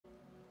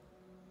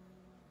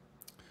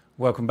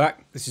Welcome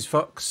back, this is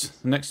Fox,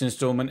 the next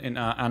instalment in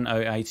our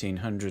Anno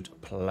 1800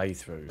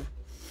 playthrough.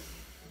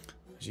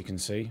 As you can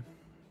see,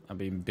 I've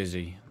been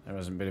busy. There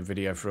hasn't been a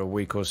video for a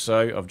week or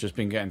so. I've just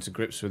been getting to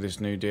grips with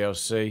this new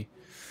DLC.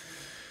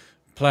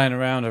 Playing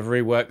around, I've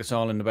reworked this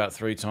island about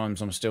 3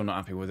 times. I'm still not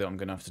happy with it. I'm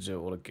going to have to do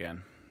it all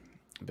again.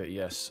 But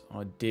yes,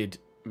 I did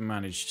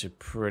manage to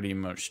pretty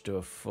much do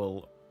a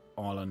full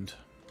island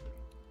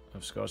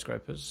of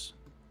skyscrapers.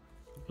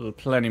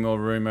 Plenty more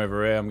room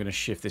over here. I'm going to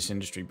shift this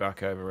industry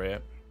back over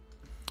here.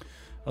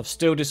 I've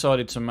still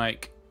decided to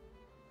make...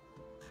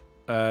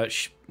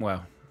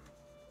 well,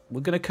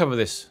 we're going to cover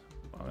this.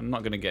 I'm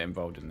not going to get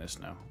involved in this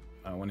now.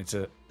 I wanted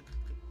to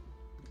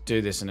do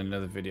this in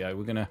another video.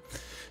 We're going to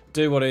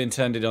do what I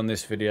intended on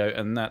this video,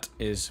 and that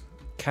is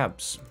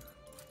cabs.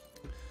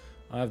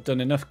 I've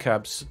done enough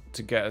cabs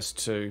to get us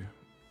to,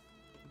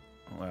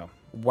 well,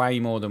 way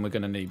more than we're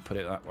going to need, put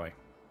it that way.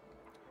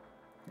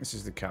 This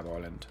is the cab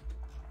island.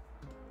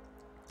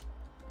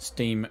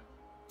 Steam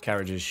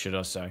carriages, should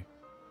I say.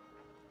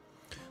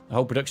 The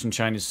whole production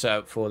chain is set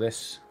up for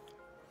this.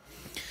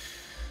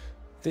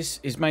 This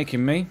is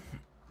making me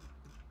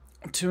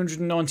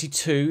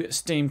 292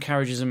 steam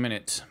carriages a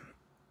minute.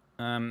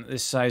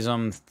 This says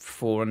I'm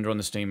 400 on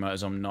the steam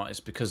motors. I'm not. It's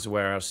because the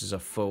warehouses are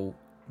full.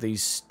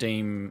 These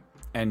steam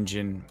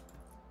engine,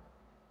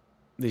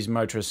 these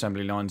motor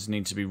assembly lines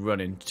need to be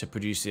running to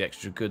produce the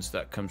extra goods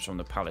that comes from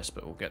the palace,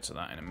 but we'll get to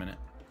that in a minute.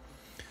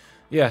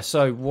 Yeah,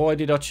 so why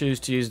did I choose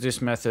to use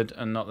this method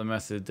and not the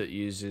method that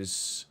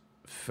uses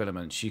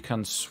filaments? You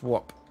can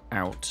swap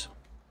out.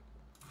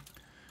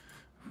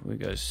 We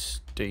go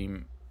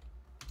steam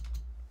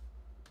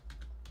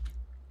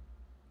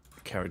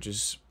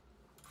carriages,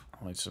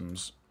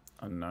 items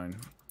unknown,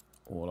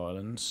 all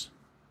islands.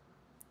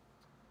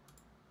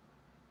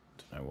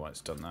 Don't know why it's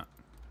done that.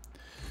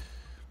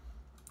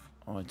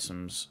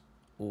 Items,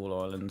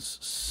 all islands,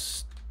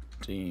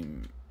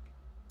 steam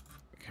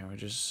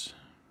carriages.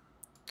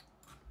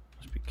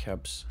 Must be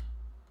cabs.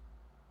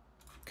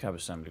 Cab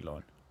assembly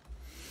line.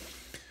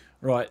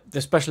 Right, the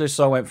specialists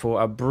I went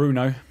for are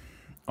Bruno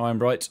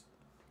Ironbright.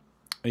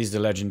 He's the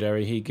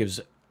legendary. He gives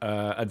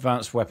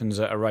advanced weapons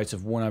at a rate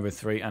of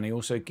 1/3, and he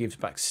also gives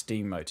back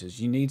steam motors.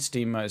 You need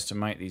steam motors to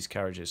make these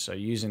carriages, so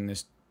using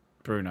this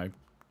Bruno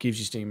gives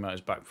you steam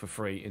motors back for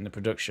free in the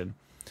production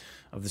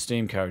of the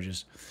steam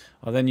carriages.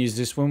 I then use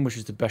this one, which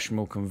is the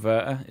Bechamel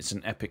converter. It's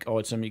an epic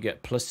item. You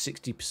get plus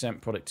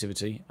 60%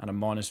 productivity and a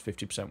minus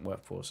 50%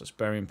 workforce. That's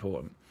very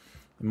important.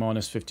 The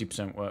minus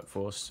 50%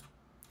 workforce.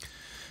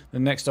 The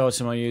next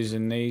item I use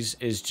in these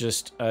is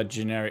just a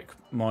generic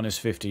minus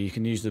 50. You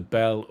can use the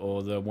Bell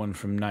or the one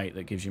from Nate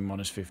that gives you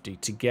minus 50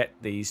 to get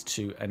these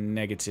to a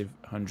negative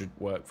 100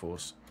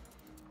 workforce.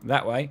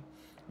 That way,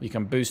 you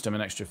can boost them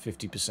an extra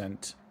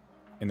 50%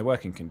 in the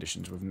working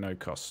conditions with no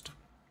cost,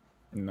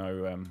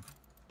 no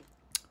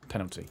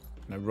penalty,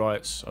 no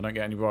riots. I don't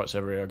get any riots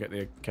every year. I get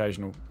the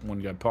occasional one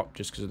go pop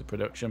just because of the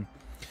production.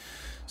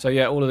 So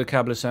yeah, all of the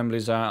cable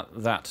assemblies are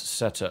that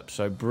setup.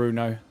 So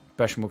Bruno,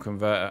 Bechamel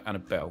converter, and a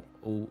Bell,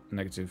 all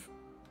negative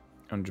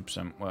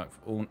 100% work,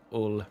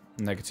 all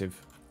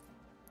negative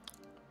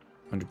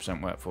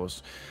 100%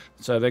 workforce.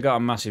 So they got a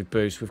massive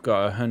boost. We've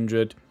got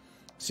 100,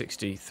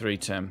 60,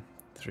 310,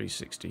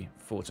 360,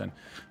 410,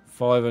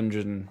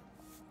 500 and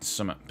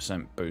some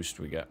 % boost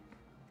we get.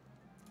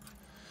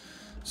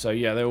 So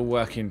yeah, they're all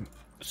working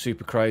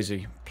super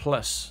crazy.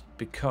 Plus,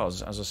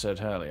 because as I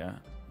said earlier,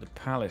 the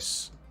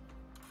palace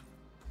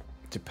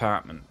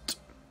department,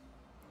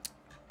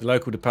 the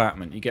local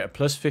department, you get a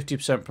plus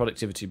 50%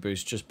 productivity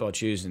boost just by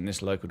choosing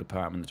this local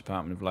department, the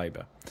Department of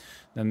Labour.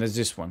 Then there's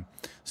this one,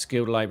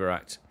 Skilled Labour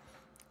Act.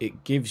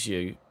 It gives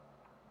you,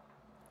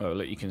 well,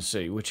 look, you can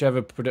see,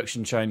 whichever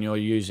production chain you're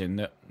using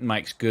that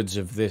makes goods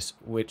of this,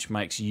 which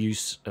makes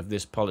use of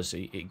this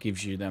policy, it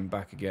gives you them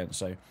back again.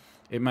 So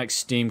it makes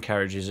steam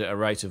carriages at a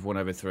rate of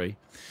 1/3.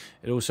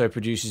 It also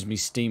produces me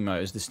steam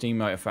motors. The steam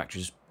motor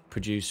factories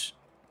produce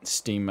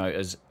steam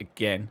motors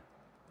again.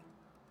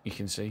 You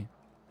can see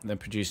they're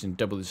producing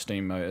double the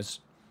steam motors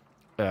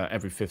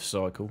every 5th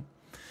cycle.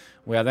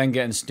 We are then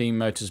getting steam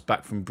motors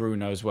back from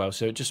Bruno as well.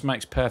 So it just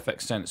makes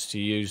perfect sense to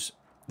use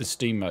the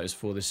steam motors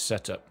for this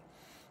setup.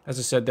 As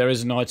I said, there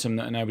is an item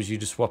that enables you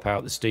to swap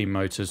out the steam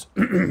motors.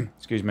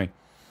 Excuse me.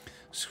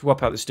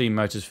 Swap out the steam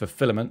motors for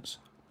filaments.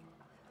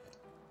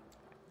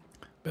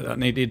 But that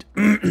needed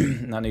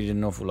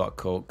an awful lot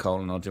of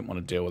coal, and I didn't want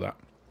to deal with that.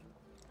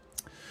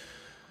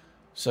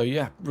 So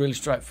yeah, really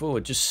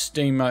straightforward. Just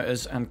steam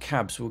motors and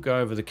cabs. We'll go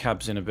over the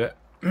cabs in a bit.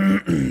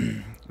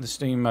 The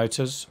steam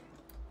motors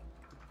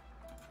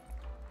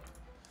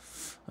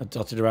are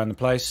dotted around the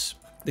place.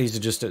 These are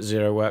just at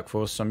 0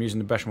 workforce, so I'm using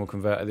the Bechamel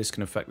converter. This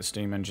can affect the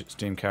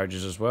steam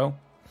carriages as well.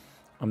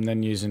 I'm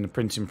then using the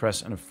printing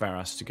press and a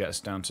ferras to get us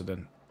down to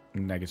the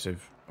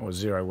negative or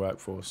 0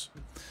 workforce.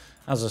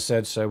 As I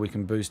said, so we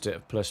can boost it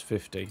at plus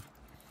 50.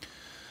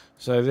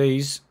 So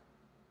these,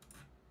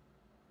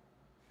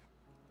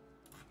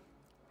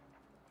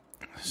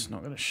 it's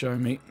not going to show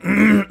me,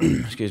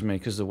 excuse me,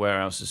 because the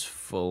warehouse is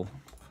full.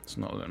 It's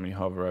not letting me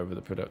hover over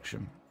the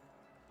production.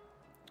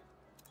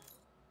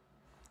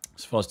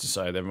 Suffice to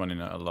say, they're running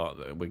at a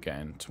lot. We're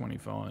getting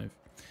 25,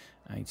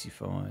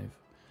 85,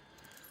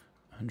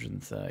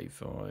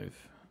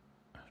 135,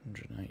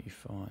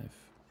 185.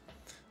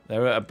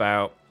 They're at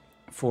about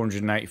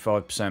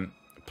 485%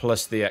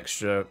 plus the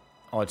extra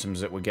items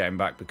that we're getting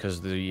back because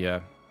of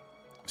the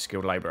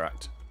Skilled Labour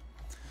Act.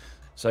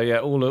 So yeah,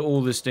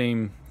 all the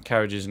steam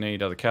carriages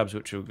need are the cabs,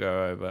 which we'll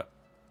go over.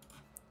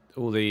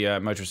 All the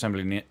motor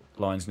assembly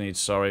lines need,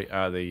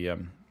 are the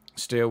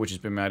steel, which has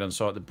been made on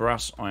site. The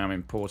brass I am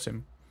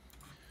importing.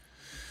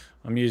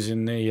 I'm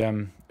using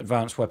the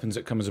advanced weapons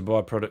that come as a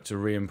byproduct to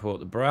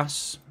re-import the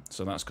brass,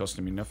 so that's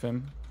costing me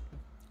nothing.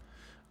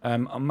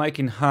 I'm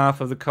making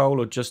half of the coal,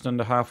 or just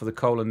under half of the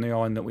coal and the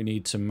iron that we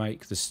need to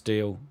make the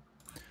steel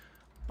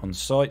on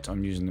site.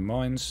 I'm using the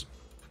mines.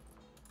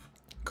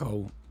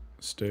 Coal,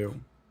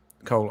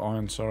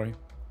 iron, sorry.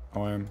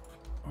 Iron.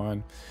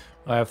 I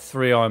have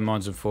 3 iron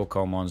mines and 4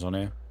 coal mines on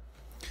here.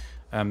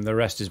 The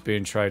rest is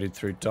being traded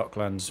through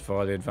Docklands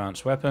via the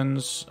advanced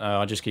weapons.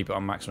 I just keep it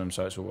on maximum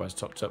so it's always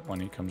topped up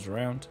when he comes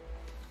around.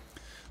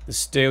 The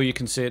steel, you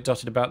can see it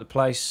dotted about the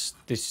place.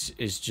 This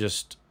is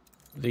just...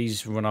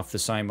 These run off the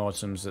same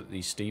items that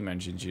the steam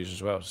engines use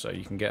as well, so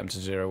you can get them to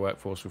 0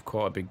 workforce with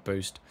quite a big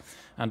boost.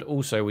 And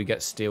also we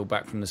get steel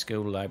back from the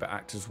Skilled Labour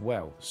Act as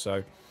well.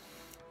 So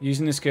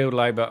using the Skilled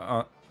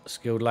Labour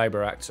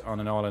Act on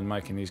an island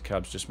making these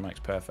cabs just makes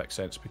perfect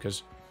sense,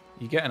 because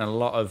you're getting a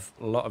lot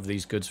of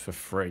these goods for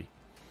free.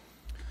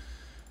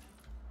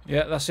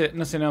 Yeah, that's it.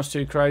 Nothing else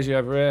too crazy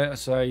over here.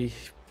 So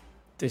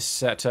this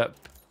setup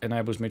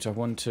enables me to have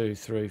 1, 2,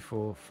 3,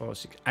 4, 5,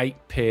 6, 8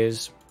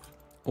 piers.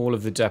 All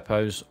of the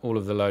depots, all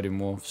of the loading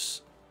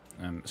wharfs.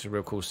 It's a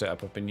real cool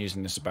setup. I've been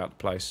using this about the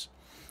place.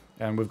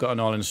 And we've got an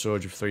island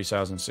storage of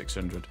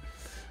 3,600.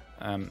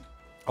 I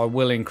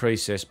will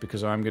increase this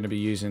because I'm going to be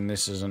using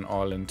this as an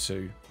island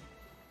to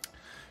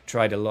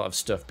trade a lot of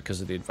stuff because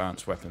of the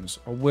advanced weapons.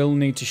 I will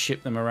need to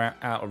ship them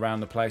out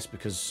around the place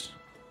because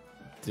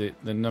the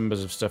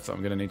numbers of stuff that I'm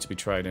going to need to be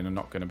trading are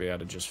not going to be able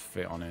to just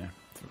fit on here.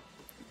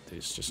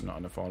 There's just not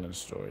enough island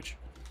storage.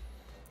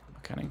 I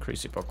can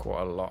increase it by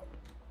quite a lot.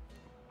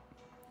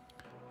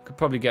 Could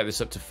probably get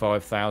this up to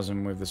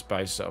 5,000 with the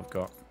space that I've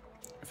got,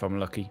 if I'm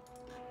lucky.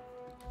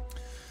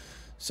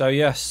 So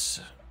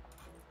yes,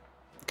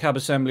 cab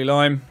assembly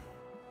line.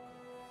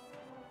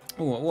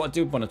 Ooh, what I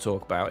did want to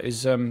talk about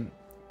is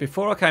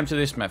before I came to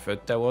this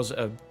method, there was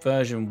a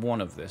version 1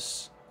 of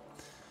this.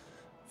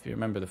 If you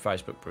remember the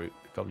Facebook group,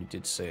 you probably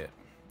did see it.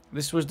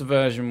 This was the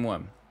version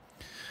 1.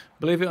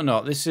 Believe it or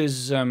not, this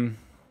is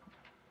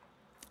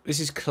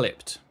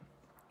clipped.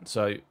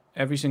 So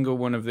every single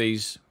one of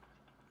these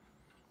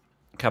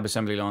cab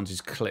assembly lines is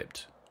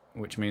clipped,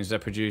 which means they're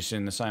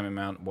producing the same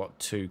amount what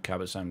 2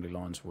 cab assembly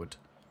lines would,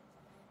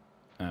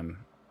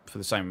 for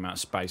the same amount of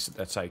space that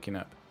they're taking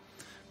up.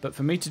 But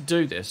for me to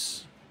do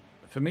this,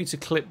 for me to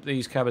clip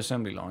these cab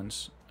assembly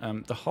lines,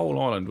 the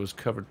whole island was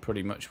covered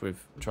pretty much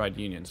with trade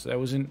unions.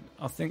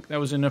 I think there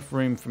was enough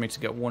room for me to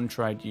get 1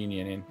 trade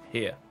union in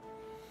here.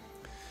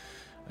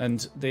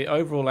 And the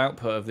overall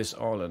output of this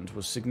island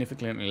was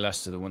significantly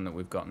less to the one that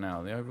we've got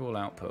now. The overall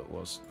output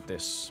was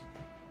this.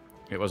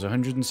 It was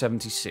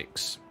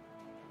 176.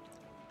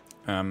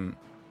 I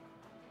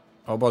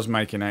was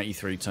making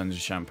 83 tons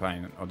of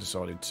champagne. I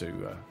decided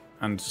to,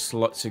 and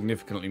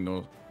significantly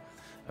more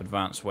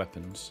advanced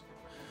weapons.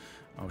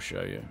 I'll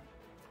show you.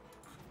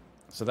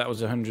 So that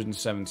was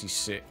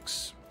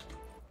 176.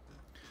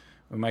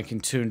 We're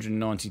making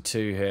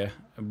 292 here.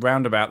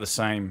 Around about the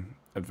same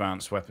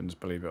advanced weapons,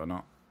 believe it or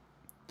not.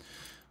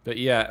 But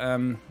yeah,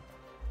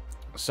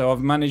 so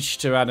I've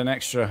managed to add an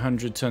extra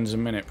 100 tons a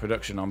minute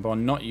production on by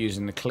not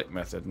using the clip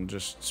method and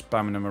just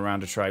spamming them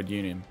around a trade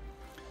union.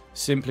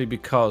 Simply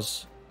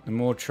because the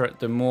more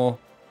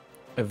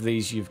of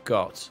these you've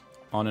got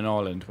on an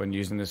island when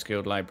using the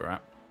Skilled Labour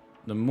app,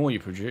 the more you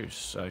produce.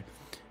 So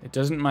it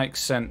doesn't make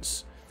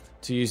sense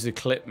to use the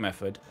clip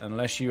method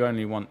unless you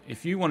only want...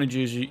 If you want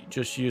to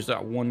just use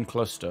that 1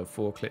 cluster of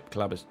 4 clip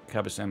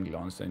cab assembly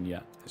lines, then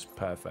yeah, it's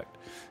perfect.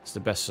 It's the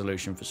best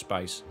solution for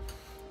space.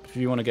 If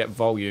you want to get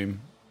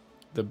volume,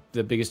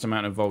 the biggest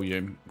amount of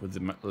volume with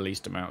the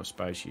least amount of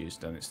space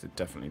used, then it's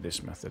definitely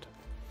this method.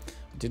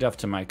 I did have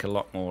to make a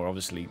lot more,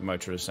 obviously,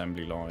 motor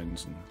assembly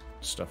lines and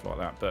stuff like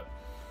that, but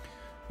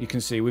you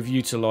can see we've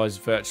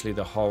utilised virtually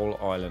the whole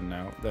island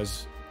now.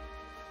 There's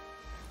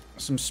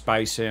some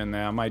space here and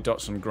there. I may dot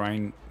some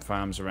grain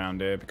farms around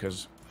here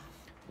because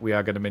we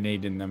are going to be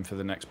needing them for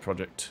the next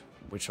project,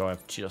 which I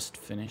have just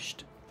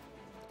finished.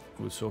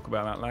 We'll talk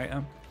about that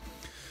later.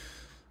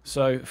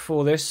 So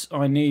for this,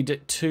 I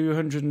need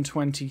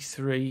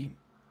 223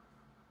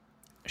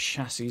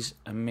 chassis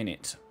a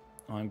minute.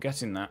 I'm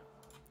getting that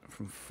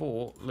from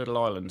 4 little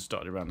islands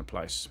dotted around the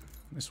place.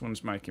 This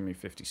one's making me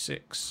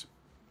 56.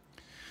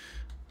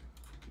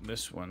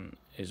 This one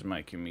is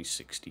making me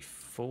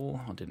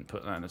 64. I didn't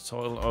put that in the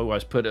title. I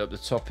always put it up the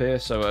top here,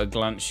 so at a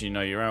glance you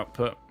know your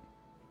output.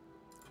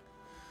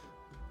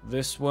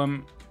 This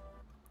one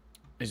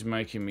is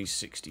making me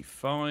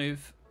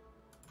 65.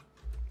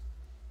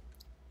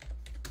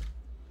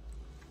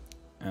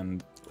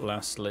 And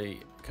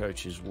lastly,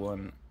 Coaches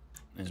 1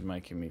 is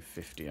making me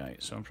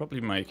 58. So I'm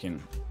probably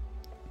making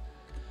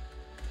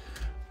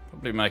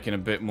a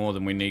bit more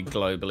than we need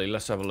globally.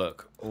 Let's have a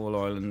look. All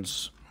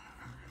islands.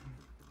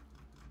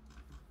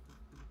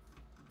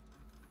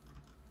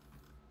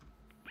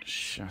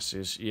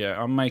 Chassis.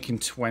 Yeah, I'm making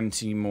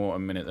 20 more a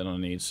minute than I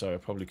need, so I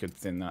probably could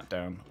thin that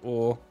down.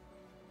 Or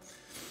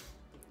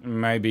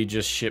maybe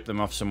just ship them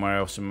off somewhere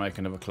else and make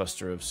another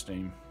cluster of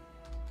steam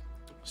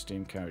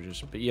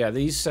carriages. But yeah,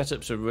 these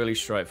setups are really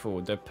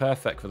straightforward. They're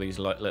perfect for these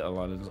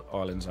little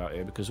islands out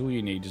here, because all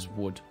you need is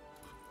wood,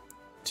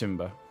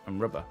 timber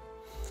and rubber.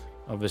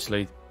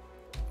 Obviously,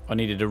 I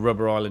needed a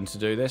rubber island to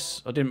do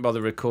this. I didn't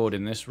bother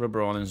recording this.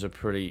 Rubber islands are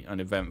pretty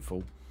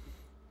uneventful,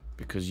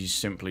 because you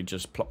simply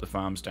just plop the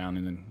farms down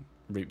and then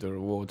reap the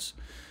rewards.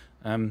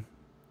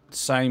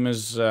 Same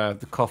as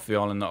the coffee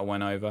island that I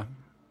went over.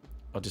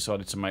 I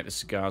decided to make the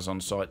cigars on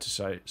site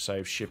to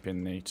save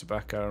shipping the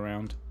tobacco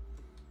around.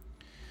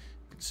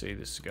 You can see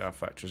the cigar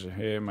factories are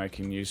here,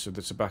 making use of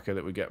the tobacco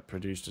that we get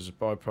produced as a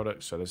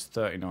byproduct. So there's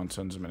 39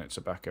 tons a minute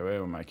tobacco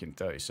here. We're making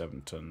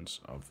 37 tons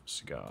of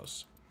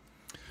cigars.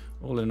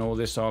 All in all,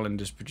 this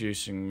island is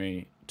producing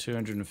me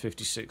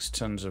 256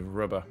 tons of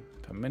rubber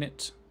per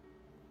minute.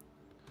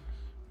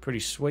 Pretty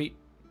sweet.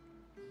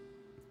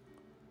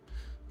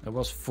 There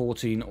was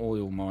 14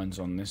 oil mines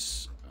on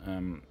this.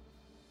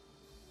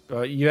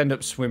 You end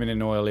up swimming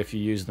in oil if you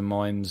use the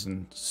mines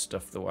and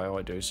stuff the way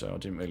I do, so I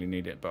didn't really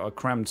need it. But I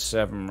crammed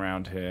 7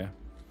 around here.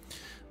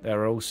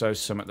 There are also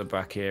some at the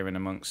back here and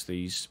amongst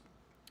these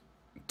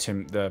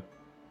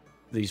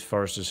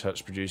foresters'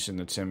 huts producing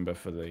the timber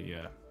for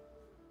the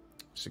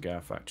cigar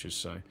factories.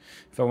 So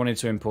if I wanted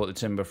to import the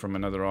timber from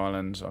another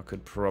island, I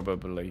could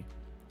probably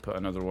put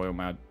another oil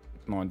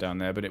mine down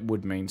there, but it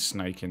would mean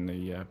snaking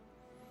the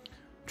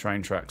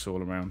train tracks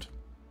all around.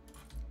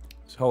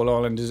 This whole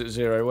island is at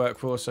 0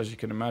 workforce, as you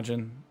can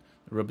imagine.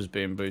 The rubber's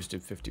being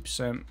boosted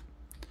 50%.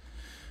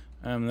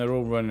 They're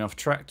all running off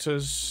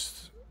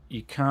tractors.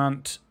 You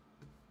can't...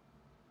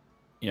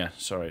 Yeah,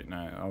 sorry,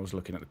 no, I was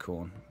looking at the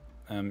corn.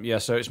 Yeah,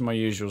 so it's my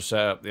usual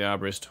setup: the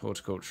arborist,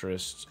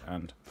 horticulturist,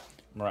 and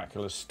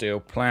miraculous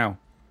steel plough.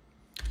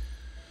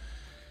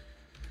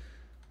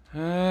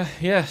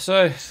 Yeah,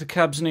 so the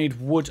cabs need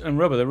wood and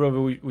rubber. The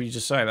rubber, we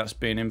just say that's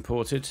being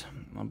imported.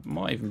 I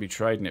might even be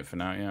trading it for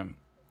now, yeah.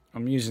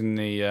 I'm using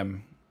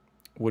the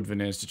wood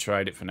veneers to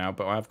trade it for now,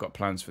 but I've got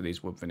plans for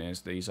these wood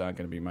veneers. These are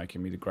going to be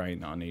making me the grain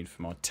that I need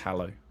for my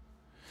tallow.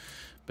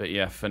 But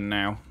yeah, for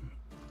now,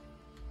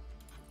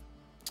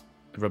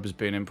 the rubber's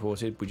being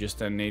imported. We just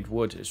then need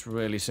wood. It's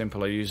really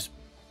simple. I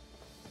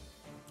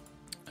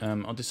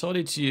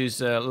decided to use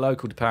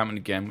local department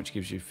again, which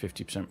gives you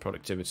 50%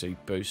 productivity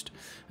boost.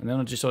 And then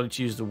I decided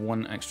to use the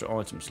 1 extra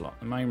item slot.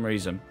 The main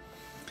reason,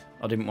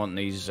 I didn't want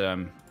these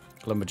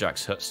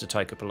lumberjacks huts to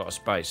take up a lot of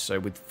space. So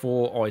with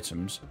 4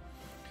 items,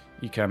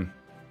 you can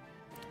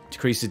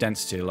decrease the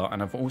density a lot.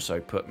 And I've also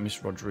put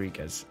Miss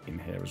Rodriguez in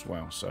here as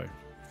well. So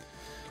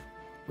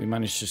we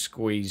managed to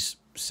squeeze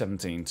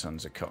 17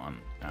 tons of cotton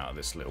out of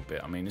this little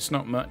bit. I mean, it's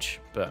not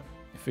much, but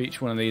if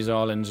each one of these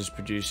islands is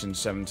producing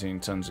 17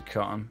 tons of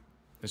cotton,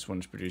 this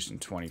one's producing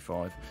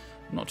 25.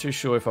 I'm not too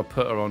sure if I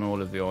put her on all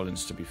of the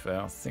islands, to be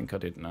fair. I think I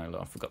did. No,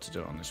 I forgot to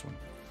do it on this one.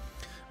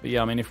 But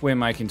yeah, I mean, if we're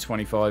making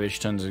 25-ish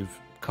tons of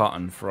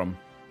cotton from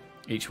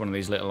each one of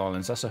these little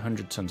islands, that's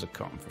 100 tons of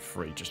cotton for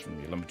free just from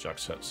the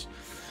lumberjacks huts.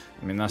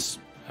 I mean, that's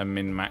a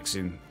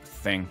min-maxing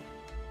thing.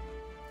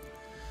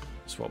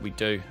 That's what we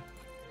do.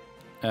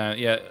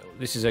 Yeah,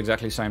 this is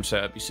exactly the same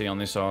setup you see on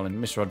this island.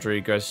 Miss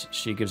Rodriguez,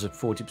 she gives a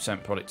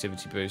 40%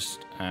 productivity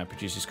boost,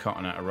 produces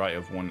cotton at a rate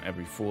of 1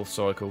 every 4th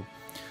cycle.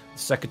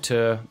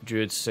 Secateur,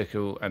 Druid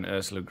Sickle, and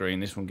Ursula Green,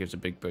 this one gives a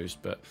big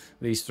boost, but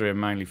these 3 are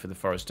mainly for the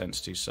forest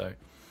density, so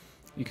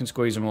you can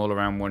squeeze them all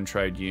around 1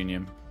 trade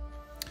union.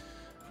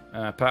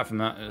 Apart from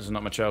that, there's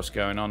not much else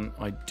going on.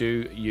 I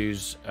do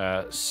use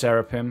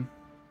Seraphim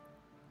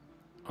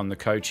on the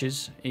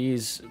coaches. He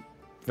is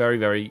very,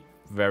 very,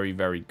 very,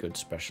 very good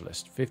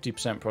specialist.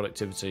 50%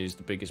 productivity is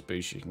the biggest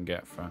boost you can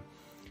get for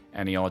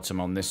any item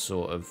on this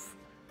sort of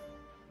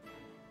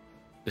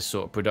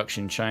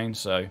production chain.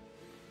 So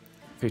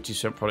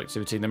 50%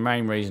 productivity. The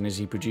main reason is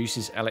he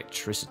produces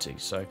electricity,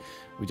 so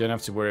we don't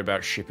have to worry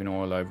about shipping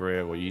oil over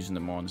here or using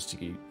the mines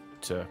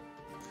to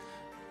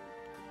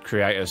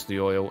create us the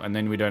oil, and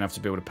then we don't have to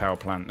build a power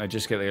plant. They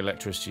just get the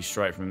electricity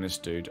straight from this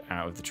dude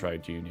out of the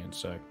trade union.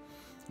 So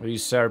I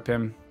use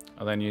Seraphim.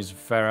 I then use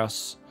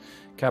Ferros.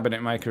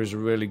 Cabinet Maker is a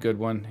really good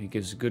one. He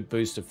gives a good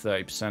boost of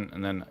 30%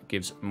 and then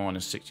gives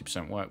minus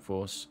 60%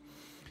 workforce.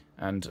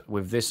 And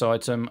with this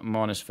item,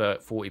 minus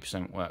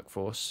 40%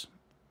 workforce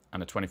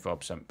and a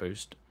 25%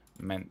 boost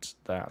meant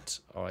that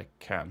I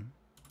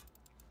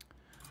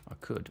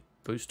could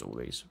boost all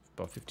these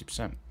by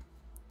 50%,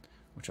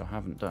 which I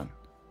haven't done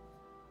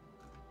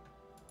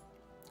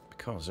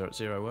because they're at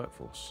 0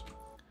 workforce.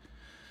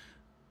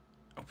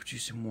 I'm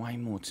producing way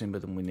more timber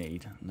than we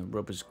need, and the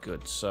rubber's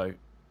good, so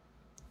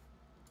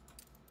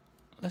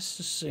let's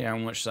just see how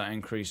much that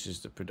increases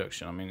the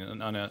production. I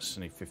mean, I know it's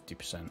only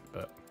 50%,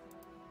 but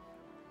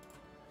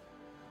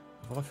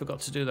Have I forgot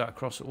to do that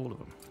across all of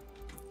them?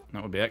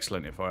 That would be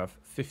excellent if I have.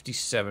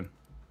 57.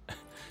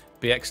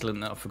 Be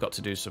excellent that I forgot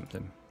to do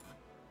something.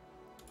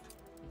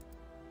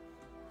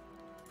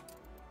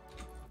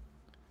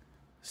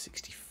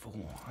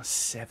 That's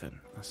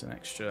 7. That's an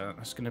extra.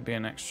 That's going to be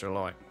an extra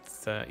like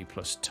 30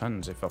 plus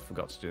tons if I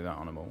forgot to do that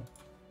on them all.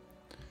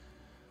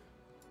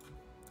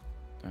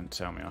 Don't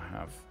tell me I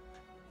have.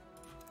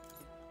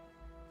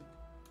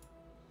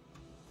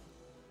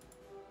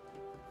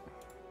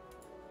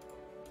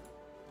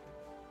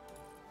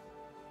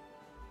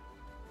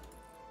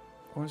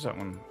 What is that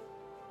one?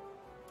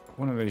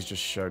 One of these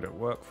just showed at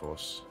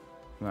workforce.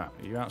 That,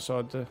 are you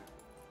outside the...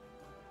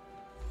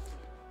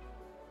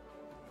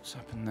 What's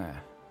happened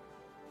there?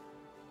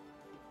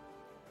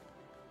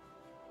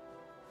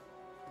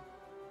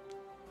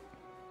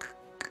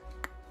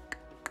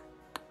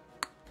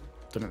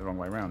 Done it the wrong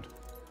way around.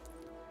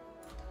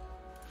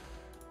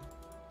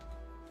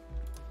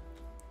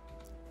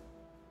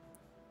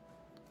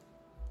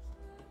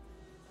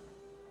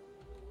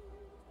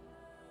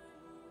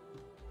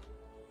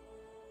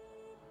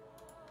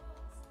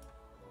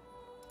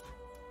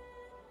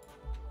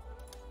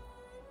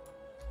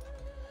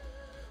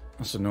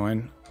 That's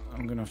annoying.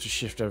 I'm going to have to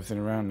shift everything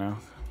around now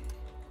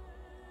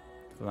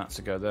for that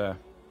to go there.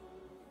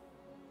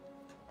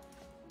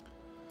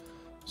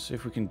 See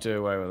if we can do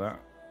away with that.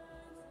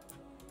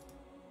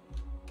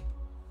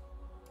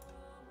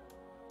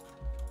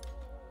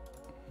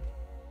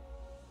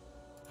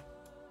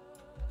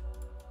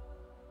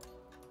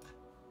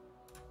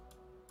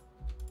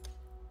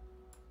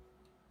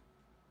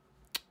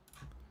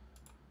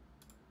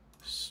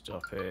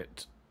 Stop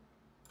it.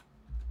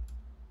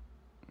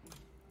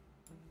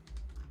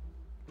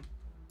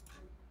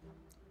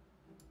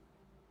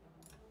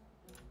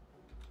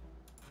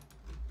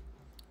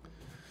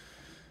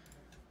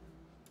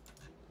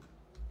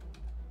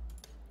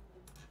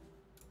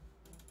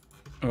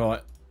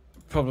 Right,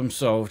 problem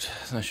solved.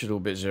 They should all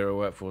be at 0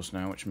 workforce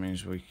now, which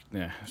means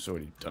it's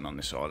already done on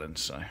this island,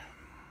 so.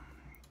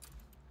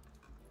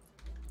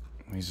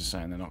 These are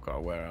saying they're not got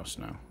a warehouse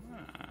now.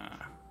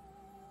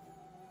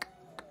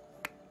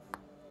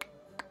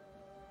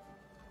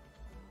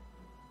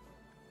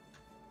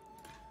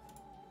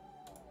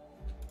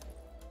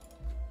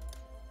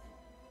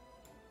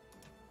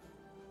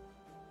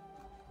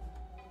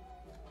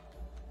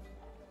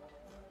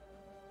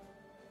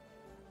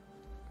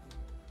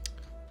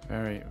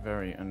 Very,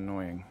 very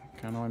annoying.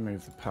 Can I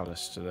move the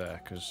palace to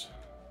there? Because...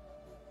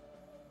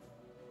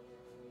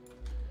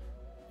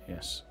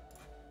 Yes.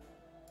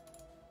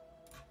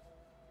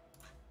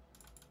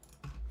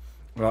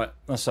 Right,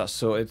 that's that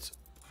sorted.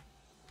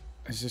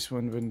 Has this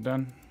one been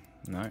done?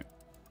 No.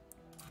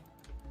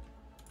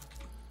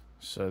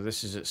 So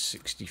this is at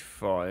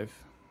 65.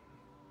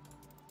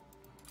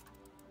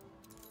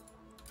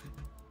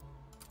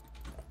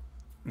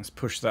 Let's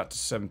push that to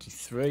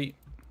 73.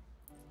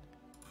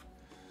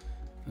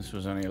 This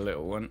was only a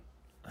little one.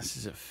 This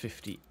is at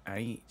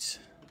 58.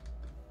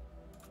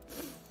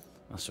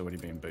 That's already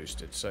been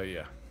boosted, so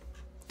yeah.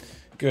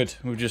 Good.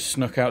 We've just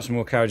snuck out some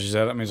more carriages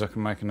there. That means I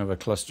can make another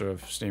cluster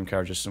of steam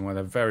carriages somewhere.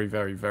 They're very,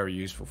 very, very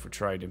useful for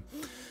trading.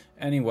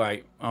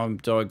 Anyway, I'm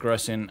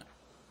digressing.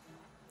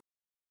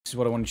 This is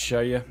what I wanted to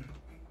show you.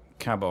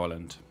 Cab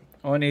Island.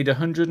 I need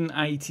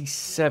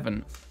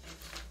 187,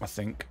 I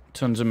think,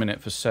 tons a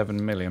minute for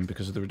 7 million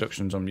because of the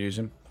reductions I'm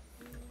using.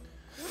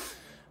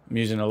 I'm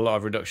using a lot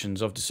of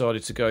reductions. I've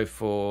decided to go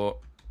for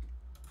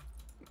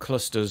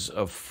clusters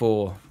of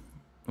 4.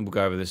 We'll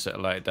go over this at a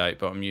later date,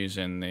 but I'm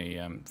using the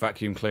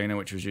vacuum cleaner,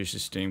 which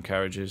reduces steam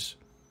carriages,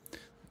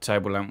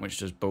 table lamp, which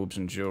does bulbs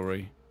and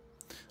jewellery,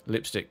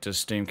 lipstick does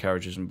steam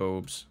carriages and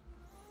bulbs,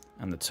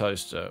 and the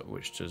toaster,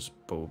 which does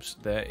bulbs.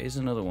 There is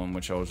another one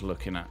which I was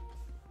looking at,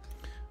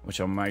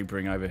 which I may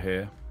bring over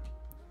here.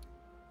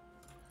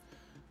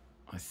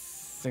 I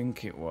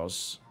think it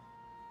was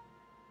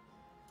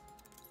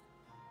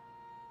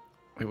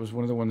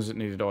one of the ones that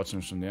needed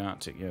items from the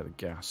Arctic. Yeah, the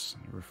gas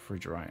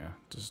refrigerator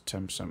does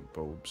 10%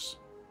 bulbs.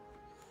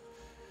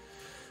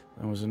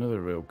 There was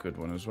another real good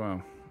one as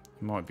well.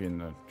 It might be in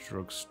the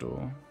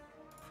drugstore.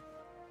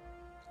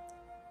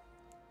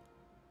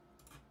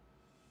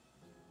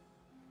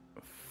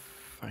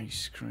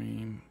 Face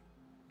cream.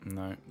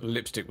 No,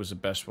 lipstick was the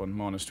best one.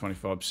 Minus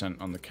 25%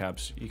 on the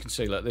cabs. You can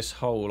see, like, this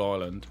whole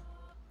island,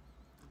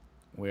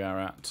 we are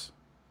at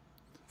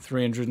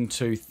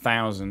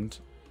 302,000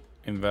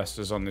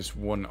 investors on this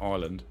one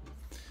island,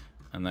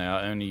 and they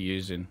are only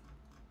using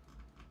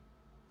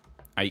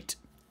 8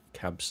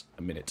 cabs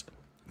a minute,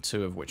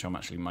 2 of which I'm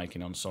actually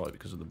making on site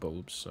because of the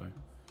bulbs. So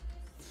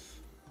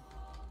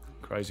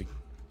crazy.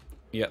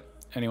 Yep.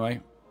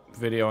 Anyway,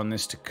 video on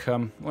this to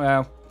come.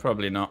 Well,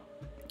 probably not.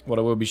 What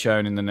I will be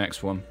showing in the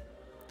next one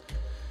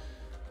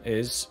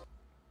is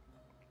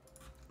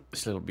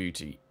this little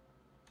beauty.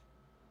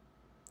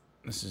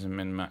 This is a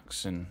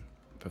min-max in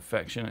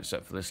perfection,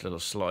 except for this little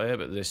slot here,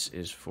 but this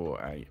is for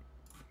a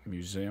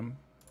museum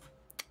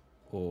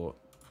or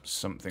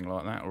something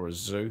like that, or a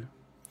zoo.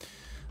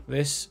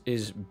 This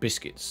is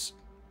biscuits.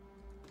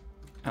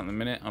 At the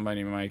minute, I'm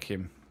only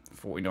making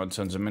 49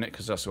 tons a minute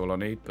because that's all I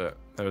need. But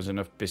there is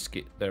enough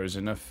biscuit. There is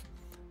enough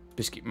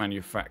biscuit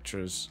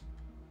manufacturers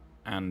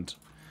and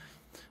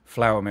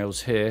flour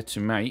mills here to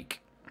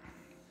make.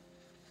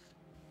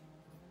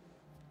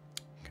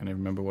 Can't even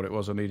remember what it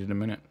was I needed a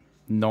minute.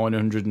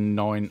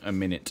 909 a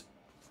minute.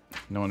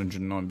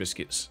 909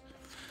 biscuits.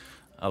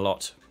 A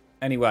lot.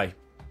 Anyway,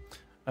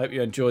 I hope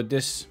you enjoyed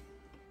this.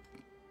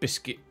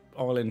 Biscuit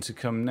Island to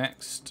come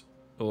next,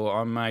 or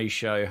I may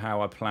show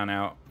how I plan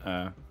out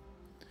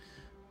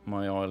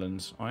my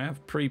islands. I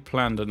have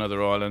pre-planned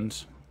another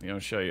island. I'll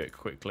show you it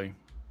quickly.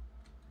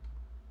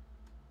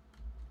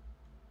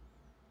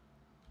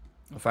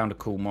 I found a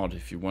cool mod,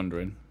 if you're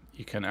wondering.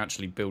 You can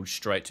actually build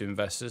straight to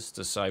investors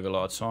to save a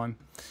lot of time.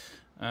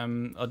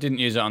 I didn't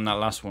use it on that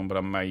last one, but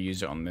I may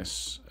use it on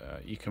this.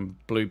 You can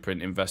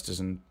blueprint investors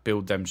and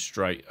build them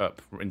straight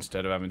up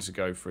instead of having to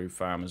go through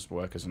farmers,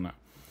 workers and that.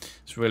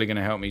 It's really going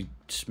to help me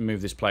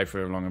move this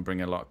playthrough along and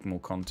bring a lot more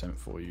content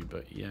for you.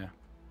 But yeah,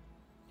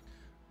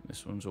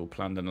 this one's all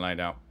planned and laid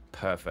out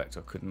perfect.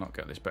 I could not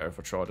get this better if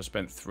I tried. I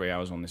spent 3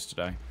 hours on this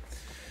today.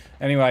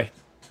 Anyway,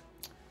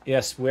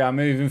 yes, we are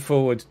moving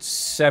forward.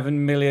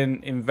 7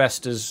 million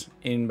investors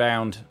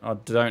inbound. I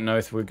don't know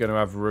if we're going to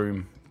have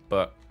room,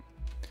 but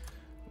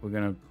we're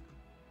going to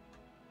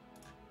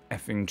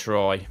effing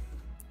try.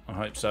 I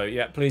hope so.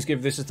 Yeah, please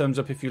give this a thumbs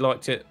up if you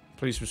liked it.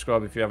 Please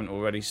subscribe if you haven't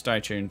already.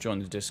 Stay tuned. Join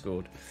the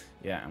Discord.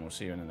 Yeah, and we'll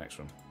see you in the next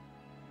one.